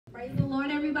Praise the Lord,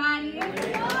 everybody.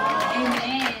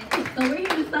 Amen. So we're here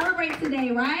to celebrate today,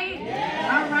 right?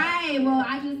 All right. Well,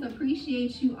 I just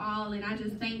appreciate you all, and I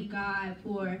just thank God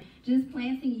for just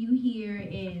planting you here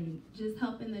and just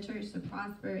helping the church to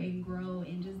prosper and grow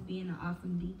and just being an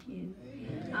awesome deacon.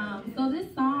 So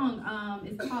this song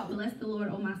is called Bless the Lord,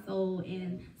 O my soul.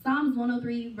 And Psalms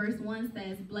 103 verse 1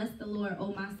 says, bless the Lord,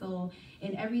 O my soul,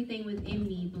 and everything within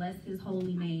me, bless his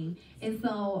holy name. And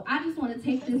so I just want to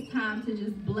take this time to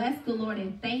just bless the Lord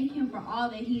and thank him for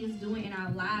all that he is doing in our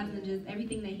lives and just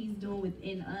everything that he's doing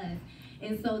within us.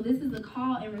 And so this is a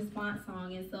call and response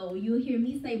song. And so you'll hear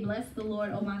me say, bless the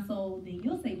Lord, O my soul. Then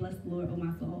you'll say, bless the Lord, O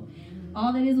my soul.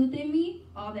 All that is within me,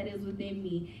 all that is within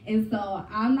me. And so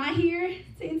I'm not here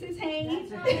to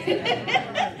entertain.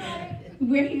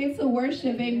 We're here to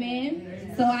worship,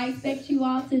 amen. So I expect you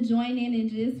all to join in and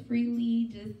just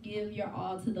freely just give your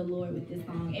all to the Lord with this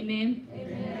song. Amen.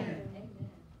 Amen.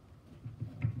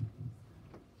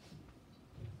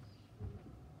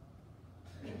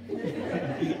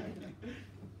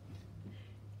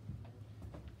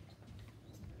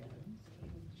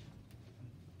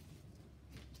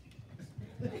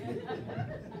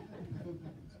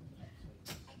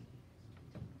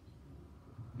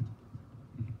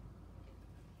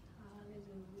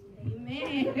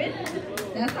 Amen.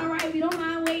 That's all right. We don't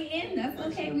mind waiting. That's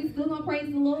okay. We still gonna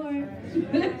praise the Lord.